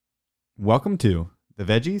Welcome to the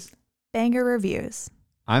Veggys. Banger Reviews.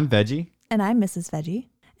 I'm Veggie. And I'm Mrs. Veggie.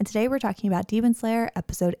 And today we're talking about Demon Slayer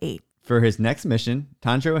Episode 8. For his next mission,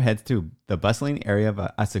 Tanjiro heads to the bustling area of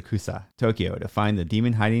Asakusa, Tokyo, to find the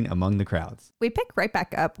demon hiding among the crowds. We pick right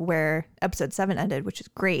back up where Episode 7 ended, which is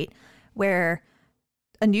great, where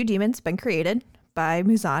a new demon's been created by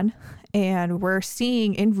Muzan, and we're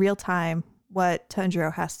seeing in real time what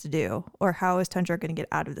Tanjiro has to do, or how is Tanjiro going to get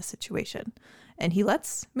out of the situation. And he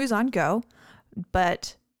lets Muzan go,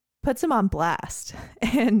 but puts him on blast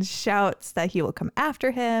and shouts that he will come after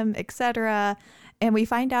him, etc. And we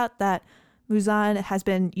find out that Muzan has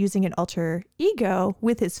been using an alter ego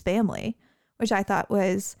with his family, which I thought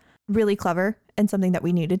was really clever and something that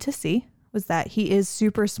we needed to see, was that he is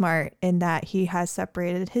super smart in that he has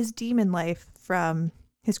separated his demon life from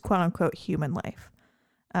his quote unquote human life.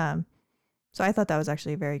 So I thought that was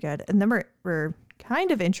actually very good. And then we're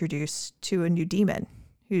kind of introduced to a new demon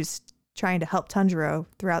who's trying to help Tanjiro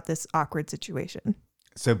throughout this awkward situation.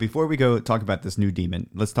 So before we go talk about this new demon,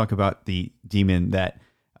 let's talk about the demon that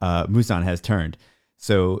Muzan has turned.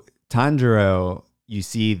 So Tanjiro, you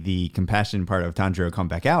see the compassion part of Tanjiro come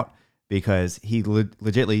back out because he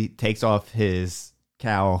legitimately takes off his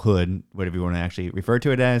cowl hood, whatever you want to actually refer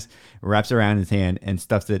to it as, wraps around his hand and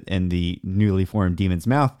stuffs it in the newly formed demon's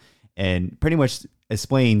mouth and pretty much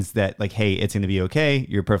explains that, like, hey, it's going to be okay.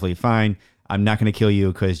 You're perfectly fine. I'm not going to kill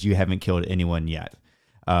you because you haven't killed anyone yet.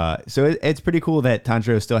 So it's pretty cool that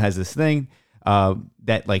Tanjiro still has this thing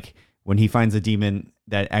that, like, when he finds a demon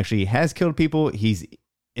that actually has killed people,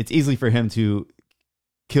 it's easy for him to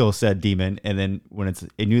kill said demon. And then when it's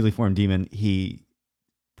a newly formed demon, he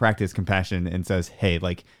practices compassion and says, hey,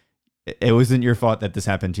 like, it wasn't your fault that this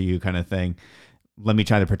happened to you, kind of thing. Let me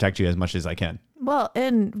try to protect you as much as I can. Well,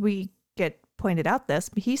 and we get pointed out this,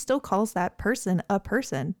 but he still calls that person a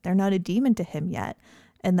person. They're not a demon to him yet.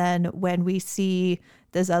 And then when we see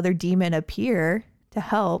this other demon appear to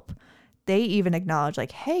help, they even acknowledge,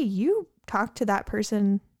 like, hey, you talk to that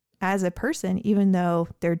person as a person, even though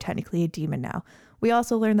they're technically a demon now. We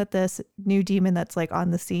also learned that this new demon that's, like,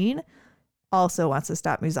 on the scene also wants to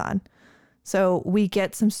stop Muzan. So we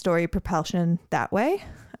get some story propulsion that way.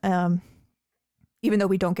 Even though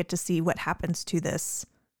we don't get to see what happens to this,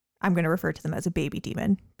 I'm going to refer to them as a baby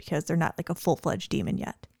demon because they're not like a full-fledged demon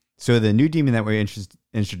yet. So the new demon that we're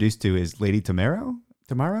introduced to is Lady Tamayo?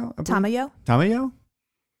 Tamayo.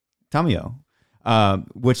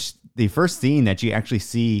 Which the first scene that you actually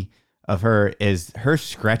see of her is her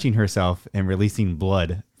scratching herself and releasing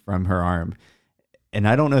blood from her arm. And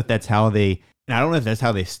I don't know if that's how they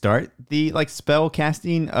start the, like, spell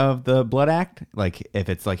casting of the blood act. Like, if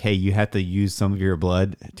it's like, hey, you have to use some of your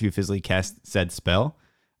blood to physically cast said spell.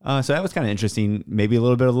 So that was kind of interesting. Maybe a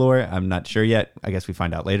little bit of lore. I'm not sure yet. I guess we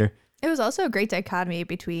find out later. It was also a great dichotomy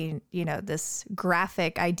between, this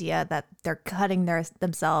graphic idea that they're cutting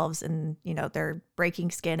themselves and, they're breaking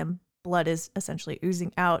skin and blood is essentially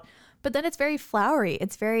oozing out. But then it's very flowery.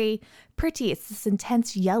 It's very pretty. It's this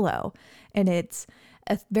intense yellow, and it's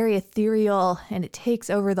very ethereal, and it takes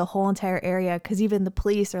over the whole entire area because even the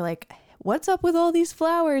police are like, what's up with all these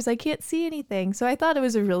flowers? I can't see anything. So I thought it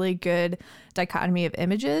was a really good dichotomy of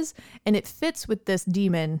images, and it fits with this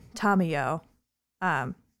demon, Tamayo.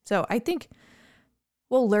 So I think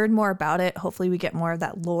we'll learn more about it. Hopefully we get more of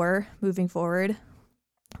that lore moving forward.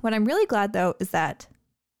 What I'm really glad, though, is that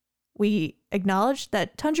we acknowledged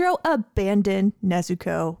that Tanjiro abandoned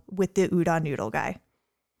Nezuko with the udon noodle guy.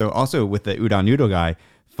 So also with the udon noodle guy,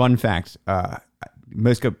 fun fact,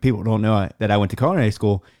 most people don't know that I went to culinary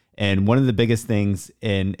school, and one of the biggest things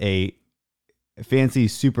in a fancy,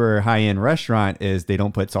 super high-end restaurant is they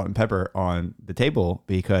don't put salt and pepper on the table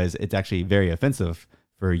because it's actually very offensive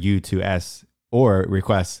for you to ask or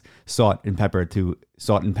request salt and pepper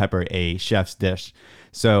a chef's dish.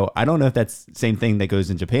 So I don't know if that's the same thing that goes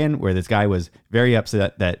in Japan, where this guy was very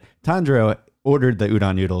upset that Tanjiro ordered the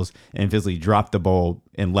udon noodles and physically dropped the bowl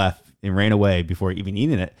and left and ran away before even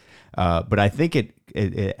eating it. But I think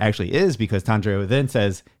it actually is because Tanjiro then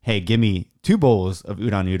says, hey, give me 2 bowls of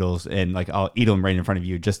udon noodles and, like, I'll eat them right in front of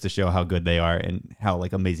you just to show how good they are and how,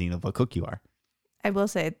 like, amazing of a cook you are. I will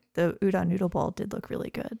say the udon noodle bowl did look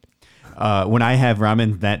really good. When I have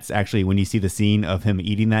ramen, that's actually, when you see the scene of him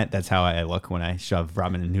eating that, that's how I look when I shove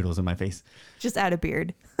ramen and noodles in my face. Just add a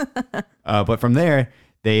beard. But from there,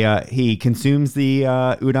 he consumes the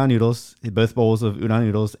udon noodles, both bowls of udon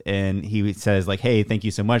noodles, and he says, like, hey, thank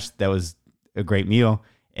you so much. That was a great meal.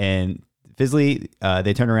 And physically,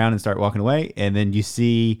 they turn around and start walking away. And then you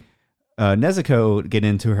see Nezuko get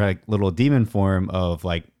into her, like, little demon form of,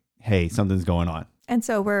 like, hey, something's going on. And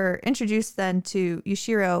so we're introduced then to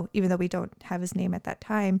Yushiro, even though we don't have his name at that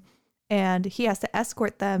time. and he has to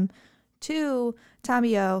escort them to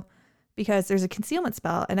Tamio because there's a concealment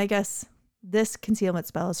spell. And I guess this concealment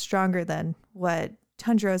spell is stronger than what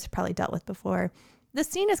Tanjiro's probably dealt with before. This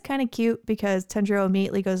scene is kind of cute because Tanjiro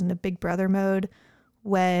immediately goes into big brother mode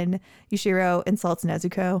when Yushiro insults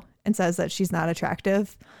Nezuko and says that she's not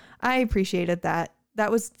attractive. I appreciated that.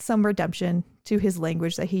 That was some redemption to his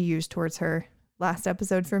language that he used towards her last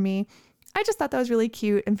episode for me. I just thought that was really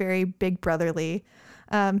cute and very big brotherly.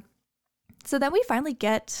 So then we finally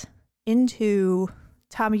get into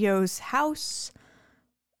Tamio's house.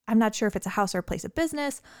 I'm not sure if it's a house or a place of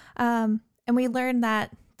business. And we learn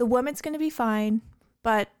that the woman's going to be fine,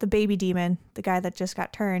 but the baby demon, the guy that just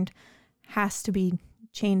got turned, has to be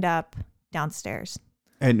chained up downstairs.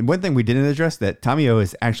 And one thing we didn't address, that Tamio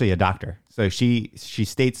is actually a doctor. So she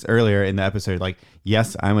states earlier in the episode, like,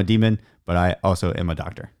 yes, I'm a demon, but I also am a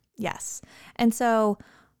doctor. Yes. And so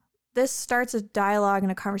this starts a dialogue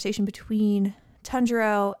and a conversation between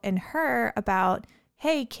Tanjiro and her about,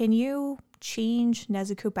 hey, can you change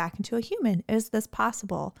Nezuko back into a human? Is this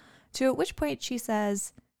possible? To which point she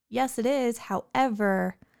says, yes, it is.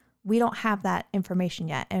 However, we don't have that information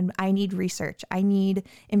yet. And I need research. I need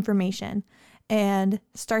information. And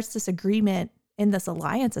starts this agreement in this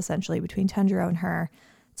alliance, essentially, between Tanjiro and her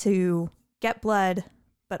to get blood,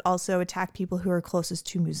 but also attack people who are closest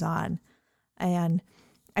to Muzan. And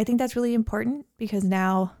I think that's really important because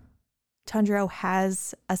now Tanjiro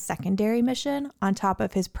has a secondary mission on top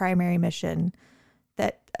of his primary mission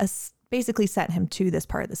that basically sent him to this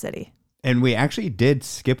part of the city. And we actually did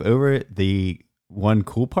skip over the one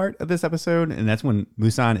cool part of this episode, and that's when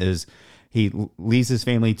he leaves his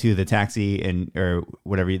family to the taxi or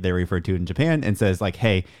whatever they refer to in Japan and says, like,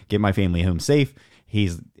 hey, get my family home safe.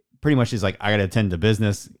 He's like, I got to attend to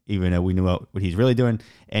business, even though we knew what he's really doing.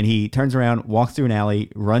 And he turns around, walks through an alley,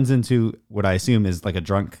 runs into what I assume is like a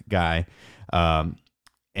drunk guy.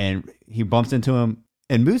 And he bumps into him.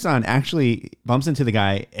 And Muzan actually bumps into the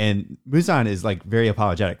guy, and Muzan is like very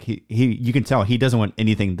apologetic. You can tell he doesn't want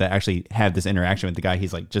anything to actually have this interaction with the guy.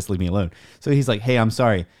 He's like, just leave me alone. So he's like, hey, I'm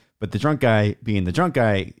sorry. But the drunk guy, being the drunk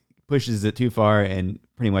guy, pushes it too far and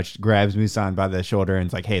pretty much grabs Muzan by the shoulder and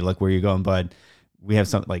is like, hey, look where you're going, bud. We have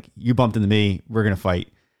something, like, you bumped into me. We're going to fight.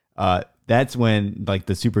 That's when like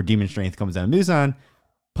the super demon strength comes down. Muzan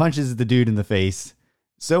punches the dude in the face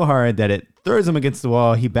so hard that it throws him against the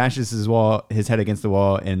wall. He bashes his head against the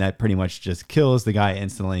wall, and that pretty much just kills the guy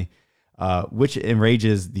instantly, which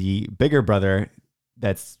enrages the bigger brother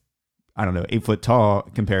that's, I don't know, 8 foot tall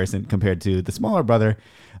compared to the smaller brother.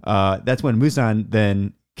 That's when Muzan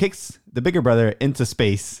then kicks the bigger brother into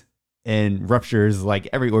space and ruptures like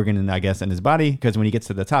every organ in his body, because when he gets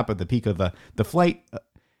to the top of the peak of the flight,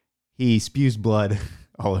 he spews blood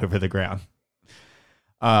all over the ground.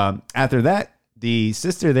 After that, the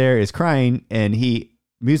sister there is crying, and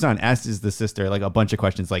Muzan asks the sister like a bunch of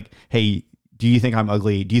questions, like, hey, do you think I'm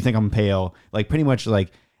ugly? Do you think I'm pale? Like, pretty much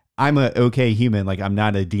like, I'm a okay human. Like, I'm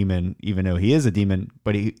not a demon, even though he is a demon.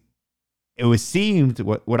 But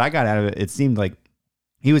what I got out of it, it seemed like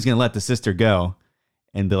he was going to let the sister go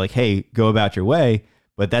and be like, hey, go about your way.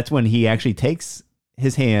 But that's when he actually takes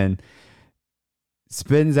his hand,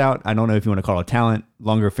 spins out, I don't know if you want to call it talent,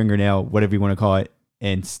 longer fingernail, whatever you want to call it,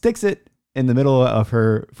 and sticks it in the middle of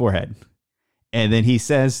her forehead. And then he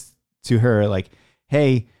says to her, like,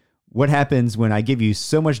 hey, what happens when I give you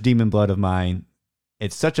so much demon blood of mine?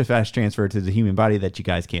 It's such a fast transfer to the human body that you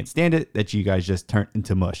guys can't stand it, that you guys just turn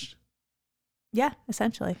into mush. Yeah,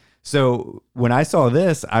 essentially. So when I saw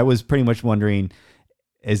this, I was pretty much wondering,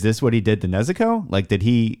 is this what he did to Nezuko? Like, did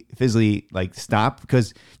he physically like stop?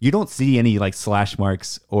 Because you don't see any like slash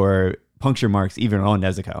marks or puncture marks even on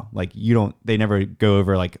Nezuko. Like, they never go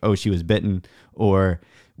over like, oh, she was bitten or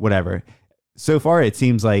whatever. So far, it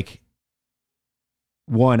seems like,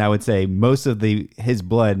 I would say most of his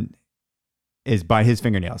blood is by his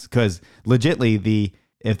fingernails, because legitly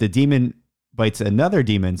if the demon bites another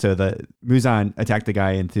demon, so the Muzan attacked the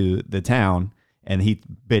guy into the town and he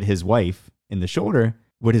bit his wife in the shoulder,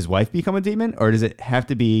 would his wife become a demon, or does it have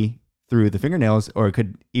to be through the fingernails, or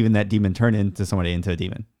could even that demon turn into a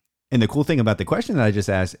demon? And the cool thing about the question that I just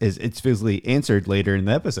asked is it's physically answered later in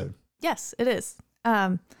the episode. Yes, it is.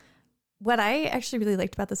 What I actually really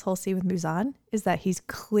liked about this whole scene with Muzan is that he's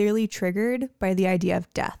clearly triggered by the idea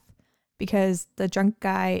of death, because the drunk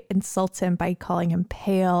guy insults him by calling him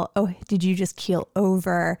pale. Oh, did you just keel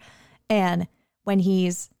over? And when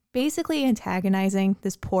he's basically antagonizing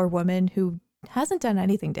this poor woman who hasn't done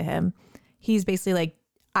anything to him, he's basically like,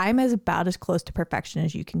 I'm about as close to perfection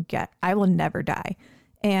as you can get. I will never die.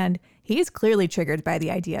 And he's clearly triggered by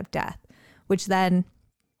the idea of death, which then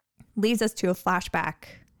leads us to a flashback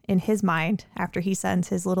in his mind after he sends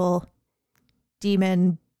his little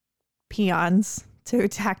demon peons to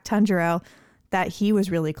attack Tanjiro that he was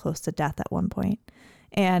really close to death at one point.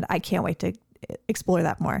 And I can't wait to explore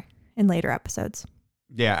that more in later episodes.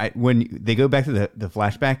 Yeah, when they go back to the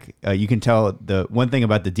flashback, you can tell the one thing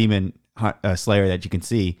about the demon slayer that you can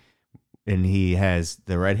see, and he has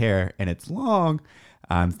the red hair and it's long.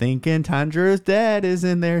 I'm thinking Tanjiro's dad is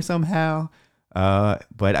in there somehow.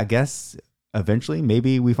 But I guess eventually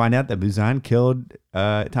maybe we find out that Muzan killed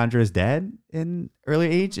Tanjiro's dad in early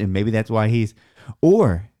age, and maybe that's why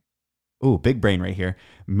big brain right here.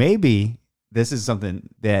 Maybe this is something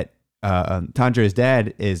that Tanjiro's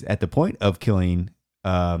dad is at the point of killing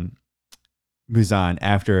Muzan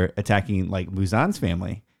after attacking like Muzan's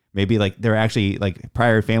family. Maybe like they're actually like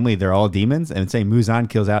prior family, they're all demons, and say Muzan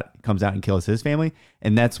comes out and kills his family,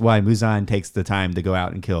 and that's why Muzan takes the time to go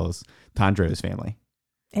out and kills Tanjiro's family.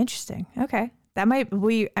 Interesting. Okay. That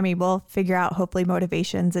we'll figure out hopefully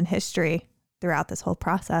motivations and history throughout this whole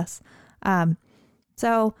process.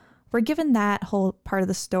 So we're given that whole part of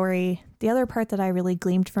the story. The other part that I really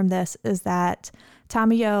gleaned from this is that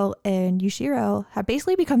Tamayo and Yushiro have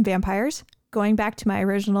basically become vampires, going back to my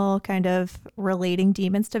original kind of relating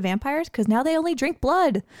demons to vampires, because now they only drink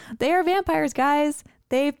blood. They are vampires, guys.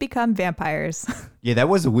 They've become vampires. Yeah, that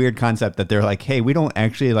was a weird concept that they're like, hey, we don't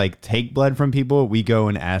actually like take blood from people. We go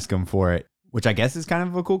and ask them for it, which I guess is kind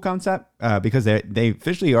of a cool concept because they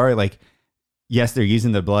officially are like, yes, they're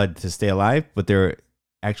using the blood to stay alive, but they're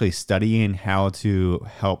actually studying how to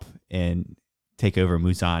help and take over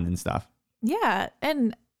Muzan and stuff. Yeah.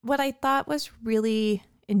 And what I thought was really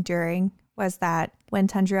enduring was that when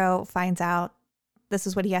Tanjiro finds out this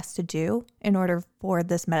is what he has to do in order for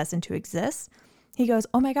this medicine to exist, he goes,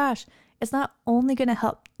 oh my gosh, it's not only going to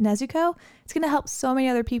help Nezuko, it's going to help so many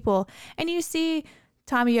other people. And you see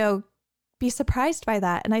Tamayo be surprised by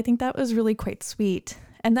that. And I think that was really quite sweet.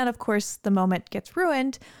 And then, of course, the moment gets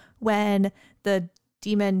ruined when the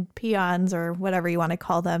demon peons, or whatever you want to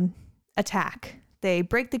call them, attack. They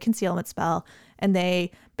break the concealment spell and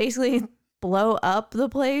they basically blow up the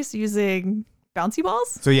place using bouncy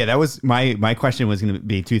balls. So yeah, that was my question was going to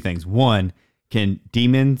be two things. One, can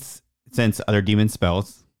demons sense other demon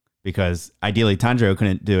spells? Because ideally Tanjiro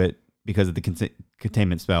couldn't do it because of the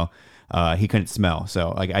containment spell. He couldn't smell.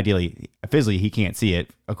 So like ideally, physically he can't see it,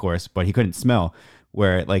 of course, but he couldn't smell.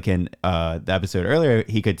 Where like in the episode earlier,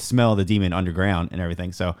 he could smell the demon underground and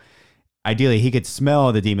everything. So ideally he could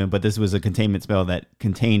smell the demon, but this was a containment spell that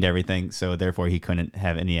contained everything. So therefore he couldn't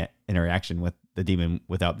have any interaction with the demon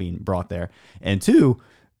without being brought there. And two,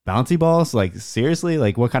 bouncy balls, like seriously,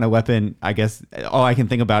 like what kind of weapon? I guess all I can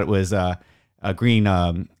think about was a green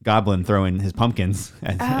goblin throwing his pumpkins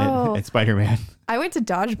at Spider-Man. I went to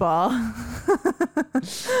dodgeball,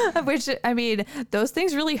 which, I mean, those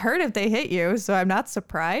things really hurt if they hit you, so I'm not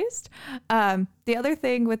surprised. The other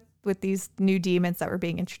thing with these new demons that we're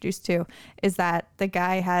being introduced to is that the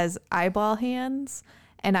guy has eyeball hands,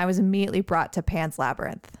 and I was immediately brought to Pan's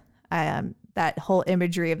Labyrinth. That whole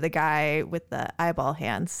imagery of the guy with the eyeball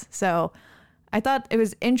hands. So I thought it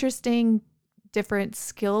was interesting, different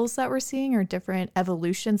skills that we're seeing or different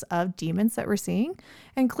evolutions of demons that we're seeing.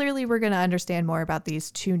 And clearly we're going to understand more about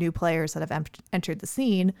these two new players that have entered the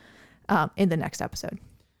scene in the next episode.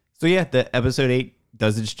 So yeah, the episode 8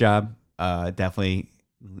 does its job. Definitely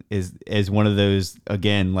is one of those,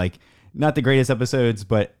 again, like not the greatest episodes,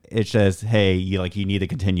 but it says, hey, you need to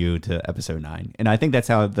continue to episode 9. And I think that's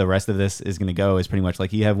how the rest of this is going to go, is pretty much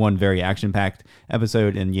like you have one very action-packed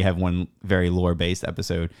episode and you have one very lore-based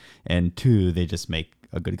episode, and two, they just make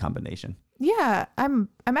a good combination. Yeah, I'm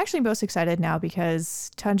actually most excited now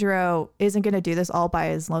because Tanjiro isn't going to do this all by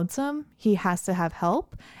his lonesome. He has to have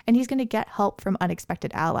help, and he's going to get help from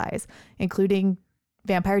unexpected allies, including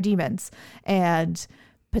vampire demons and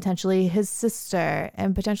potentially his sister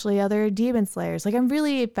and potentially other demon slayers. Like, I'm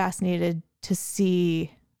really fascinated to see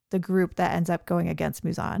the group that ends up going against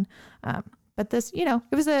Muzan. But this, it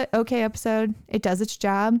was an okay episode. It does its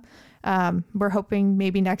job. We're hoping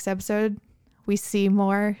maybe next episode we see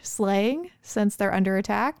more slaying since they're under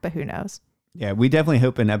attack, but who knows? Yeah, we definitely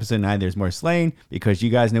hope in episode 9 there's more slaying, because you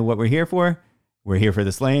guys know what we're here for. We're here for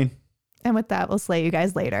the slaying. And with that, we'll slay you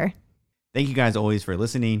guys later. Thank you guys always for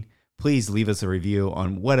listening. Please leave us a review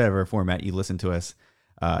on whatever format you listen to us.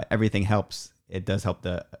 Everything helps. It does help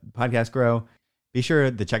the podcast grow. Be sure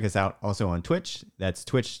to check us out also on Twitch. That's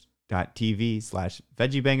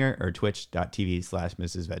twitch.tv/veggiebanger or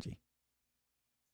twitch.tv/Mrs. Veggie.